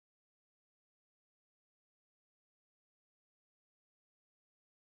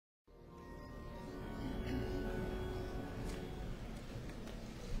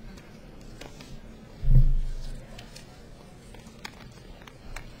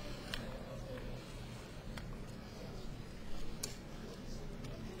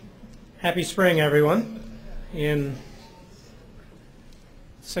Happy spring, everyone, in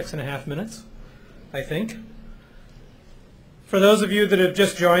 6.5 minutes, I think. For those of you that have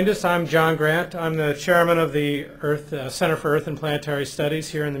just joined us, I'm John Grant. I'm the chairman of the Center for Earth and Planetary Studies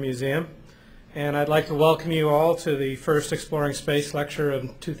here in the museum. And I'd like to welcome you all to the first Exploring Space lecture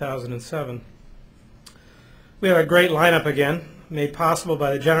of 2007. We have a great lineup again, made possible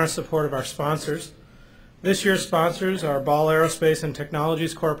by the generous support of our sponsors. This year's sponsors are Ball Aerospace and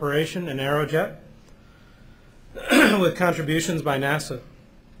Technologies Corporation and Aerojet, with contributions by NASA.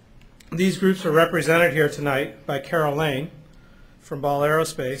 These groups are represented here tonight by Carol Lane from Ball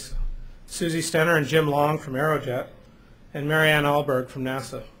Aerospace, Susie Stenner and Jim Long from Aerojet, and Marianne Alberg from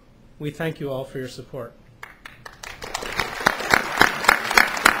NASA. We thank you all for your support.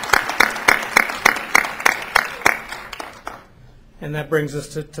 And that brings us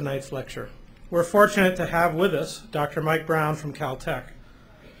to tonight's lecture. We're fortunate to have with us Dr. Mike Brown from Caltech,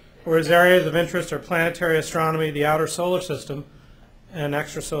 where his areas of interest are planetary astronomy, the outer solar system, and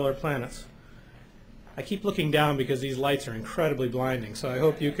extrasolar planets. I keep looking down because these lights are incredibly blinding, so I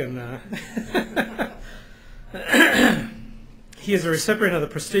hope you can... He is a recipient of the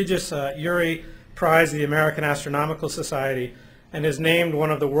prestigious Urey Prize of the American Astronomical Society and is named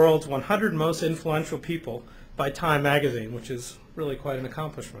one of the world's 100 most influential people by Time magazine, which is really quite an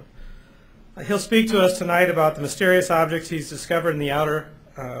accomplishment. He'll speak to us tonight about the mysterious objects he's discovered in the outer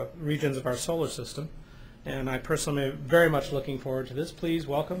regions of our solar system, and I personally am very much looking forward to this. Please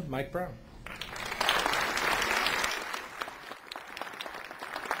welcome Mike Brown.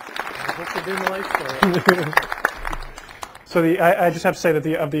 I hope you're doing the lights for it. So I just have to say that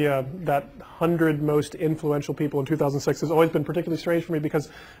that 100 most influential people in 2006 has always been particularly strange for me because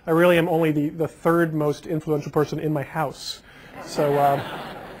I really am only the third most influential person in my house. So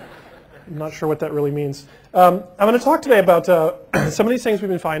I'm not sure what that really means. I'm going to talk today about some of these things we've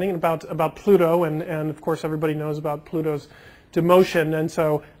been finding, about Pluto, and of course everybody knows about Pluto's demotion, and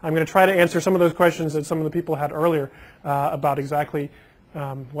so I'm going to try to answer some of those questions that some of the people had earlier about exactly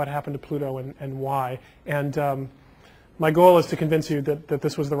what happened to Pluto and why. And my goal is to convince you that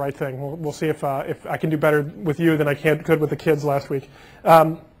this was the right thing. We'll see if I can do better with you than I could with the kids last week.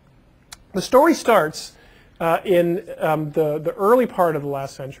 The story starts in the early part of the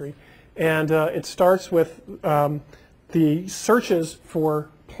last century, and it starts with the searches for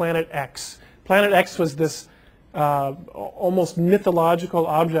Planet X. Planet X was this almost mythological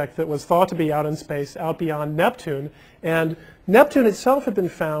object that was thought to be out in space, out beyond Neptune. And Neptune itself had been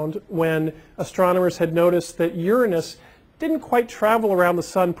found when astronomers had noticed that Uranus didn't quite travel around the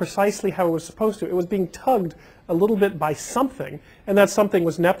sun precisely how it was supposed to. It was being tugged a little bit by something, and that something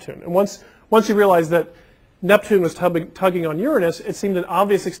was Neptune. And once you realized that Neptune was tugging on Uranus, it seemed an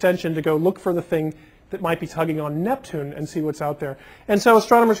obvious extension to go look for the thing that might be tugging on Neptune and see what's out there. And so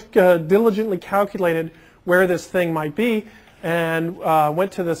astronomers diligently calculated where this thing might be, and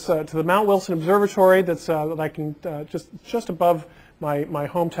went to the Mount Wilson Observatory that's just above my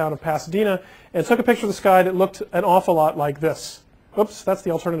hometown of Pasadena, and took a picture of the sky that looked an awful lot like this. Oops, that's the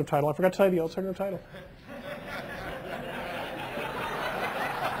alternative title. I forgot to tell you the alternative title.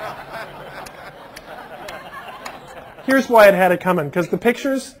 Here's why it had it coming, because the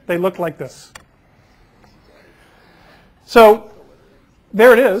pictures, they looked like this. So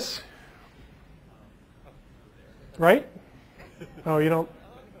there it is. Right? Oh, you don't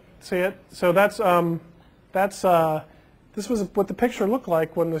see it? So this was what the picture looked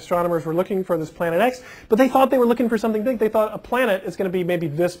like when the astronomers were looking for this Planet X, but they thought they were looking for something big. They thought a planet is going to be maybe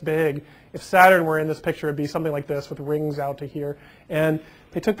this big. If Saturn were in this picture, it'd be something like this with rings out to here. And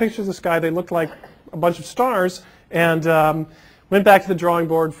they took pictures of the sky. They looked like a bunch of stars, and went back to the drawing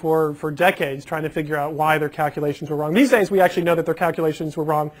board for decades trying to figure out why their calculations were wrong. These days, we actually know that their calculations were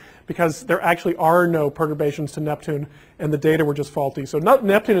wrong because there actually are no perturbations to Neptune, and the data were just faulty. So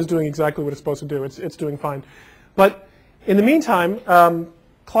Neptune is doing exactly what it's supposed to do. It's doing fine. But in the meantime,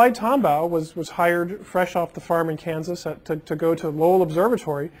 Clyde Tombaugh was hired fresh off the farm in Kansas to go to Lowell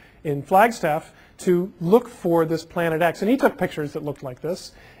Observatory in Flagstaff to look for this Planet X. And he took pictures that looked like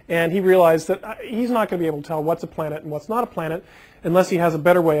this. And he realized that he's not going to be able to tell what's a planet and what's not a planet unless he has a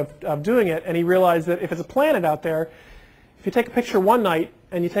better way of doing it. And he realized that if it's a planet out there, if you take a picture one night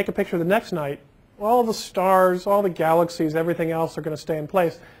and you take a picture the next night, all the stars, all the galaxies, everything else are going to stay in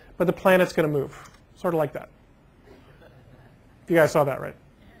place, but the planet's going to move, sort of like that. You guys saw that, right?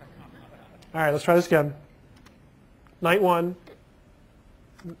 All right, let's try this again. Night one,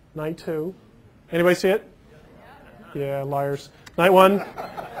 night two. Anybody see it? Yeah, liars. Night one,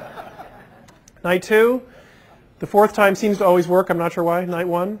 night two. The fourth time seems to always work. I'm not sure why. Night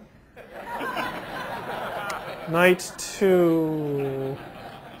one. Night two.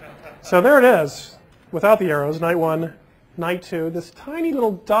 So there it is, without the arrows, night 1, night 2. This tiny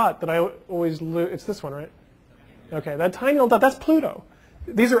little dot that I always lose, it's this one, right? Okay, that tiny little dot, that's Pluto.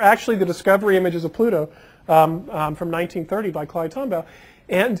 These are actually the discovery images of Pluto from 1930 by Clyde Tombaugh.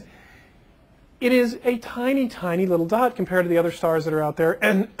 And it is a tiny, tiny little dot compared to the other stars that are out there.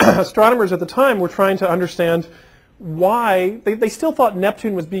 And astronomers at the time were trying to understand why. They still thought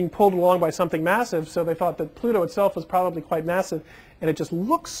Neptune was being pulled along by something massive, so they thought that Pluto itself was probably quite massive, and it just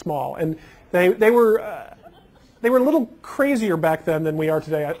looks small. And they were a little crazier back then than we are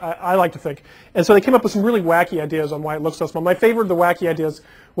today, I like to think. And so they came up with some really wacky ideas on why it looks so small. My favorite of the wacky ideas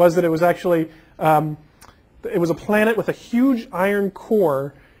was that it was actually it was a planet with a huge iron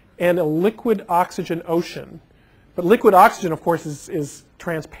core and a liquid oxygen ocean. But liquid oxygen, of course, is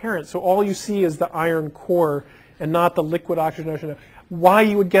transparent, so all you see is the iron core and not the liquid oxygen ocean. Why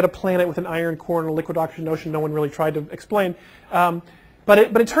you would get a planet with an iron core and a liquid oxygen ocean, no one really tried to explain. But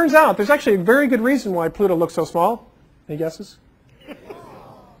it turns out there's actually a very good reason why Pluto looks so small. Any guesses?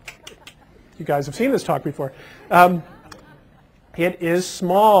 You guys have seen this talk before. It is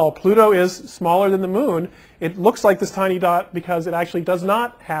small. Pluto is smaller than the Moon. It looks like this tiny dot because it actually does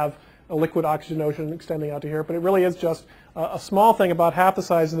not have a liquid oxygen ocean extending out to here, but it really is just a small thing about half the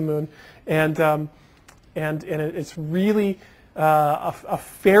size of the Moon, and it's really a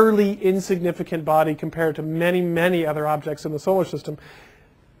fairly insignificant body compared to many, many other objects in the solar system.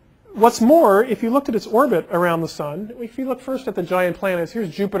 What's more, if you looked at its orbit around the Sun, if you look first at the giant planets, here's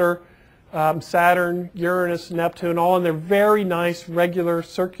Jupiter, Saturn, Uranus, Neptune, all in their very nice, regular,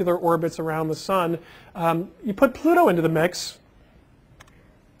 circular orbits around the Sun. You put Pluto into the mix,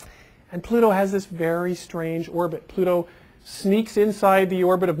 and Pluto has this very strange orbit. Pluto sneaks inside the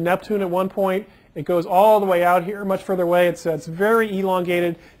orbit of Neptune at one point. It goes all the way out here, much further away. It's very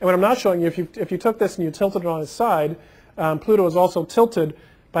elongated. And what I'm not showing you, if you took this and you tilted it on its side, Pluto is also tilted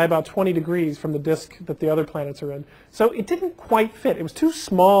by about 20 degrees from the disk that the other planets are in. So it didn't quite fit. It was too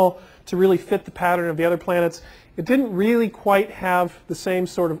small to really fit the pattern of the other planets. It didn't really quite have the same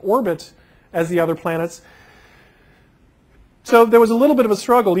sort of orbit as the other planets. So there was a little bit of a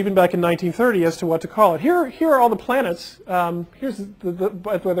struggle even back in 1930 as to what to call it. Here are all the planets. Here's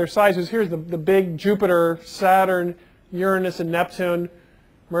by their sizes. Here's the big Jupiter, Saturn, Uranus, and Neptune,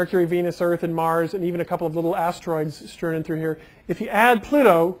 Mercury, Venus, Earth, and Mars, and even a couple of little asteroids strewn in through here. If you add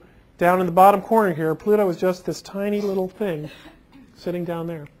Pluto down in the bottom corner here, Pluto is just this tiny little thing sitting down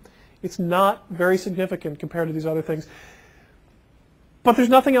there. It's not very significant compared to these other things. But there's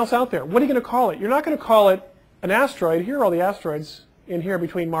nothing else out there. What are you going to call it? You're not going to call it an asteroid. Here are all the asteroids in here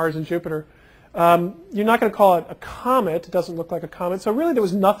between Mars and Jupiter. You're not going to call it a comet. It doesn't look like a comet. So really there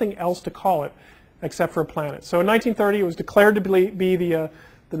was nothing else to call it except for a planet. So in 1930 it was declared to be the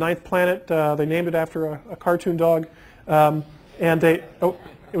ninth planet. They named it after a cartoon dog. It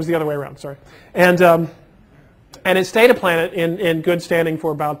was the other way around, sorry. And it stayed a planet in good standing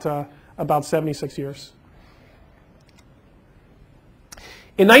for about 76 years.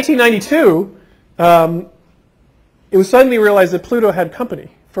 In 1992, it was suddenly realized that Pluto had company.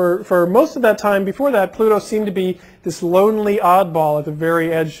 For most of that time before that, Pluto seemed to be this lonely oddball at the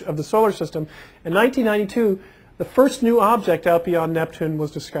very edge of the solar system. In 1992, the first new object out beyond Neptune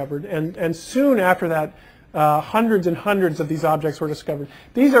was discovered, and soon after that, hundreds and hundreds of these objects were discovered.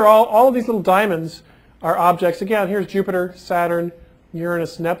 These are all of these little diamonds are objects. Again, here's Jupiter, Saturn,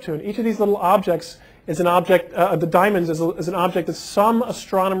 Uranus, Neptune. Each of these little objects is an object, the diamonds is an object that some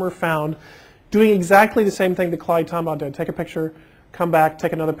astronomer found doing exactly the same thing that Clyde Tombaugh did. Take a picture, come back,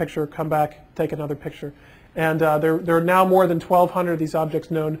 take another picture, come back, take another picture. And there are now more than 1,200 of these objects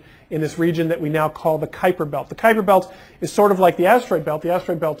known in this region that we now call the Kuiper Belt. The Kuiper Belt is sort of like the asteroid belt. The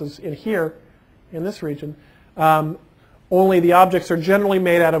asteroid belt is in here, in this region. Only the objects are generally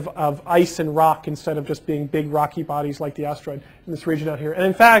made out of ice and rock instead of just being big rocky bodies like the asteroid in this region out here. And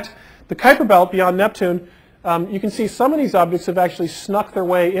in fact, the Kuiper Belt beyond Neptune, you can see some of these objects have actually snuck their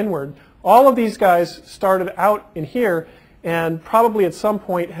way inward. All of these guys started out in here and probably at some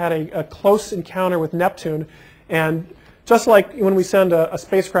point had a close encounter with Neptune. And just like when we send a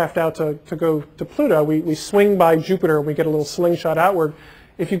spacecraft out to go to Pluto, we swing by Jupiter and we get a little slingshot outward.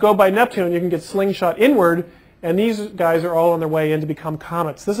 If you go by Neptune, you can get slingshot inward, and these guys are all on their way in to become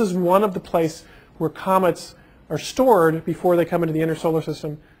comets. This is one of the places where comets are stored before they come into the inner solar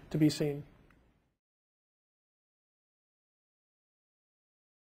system to be seen.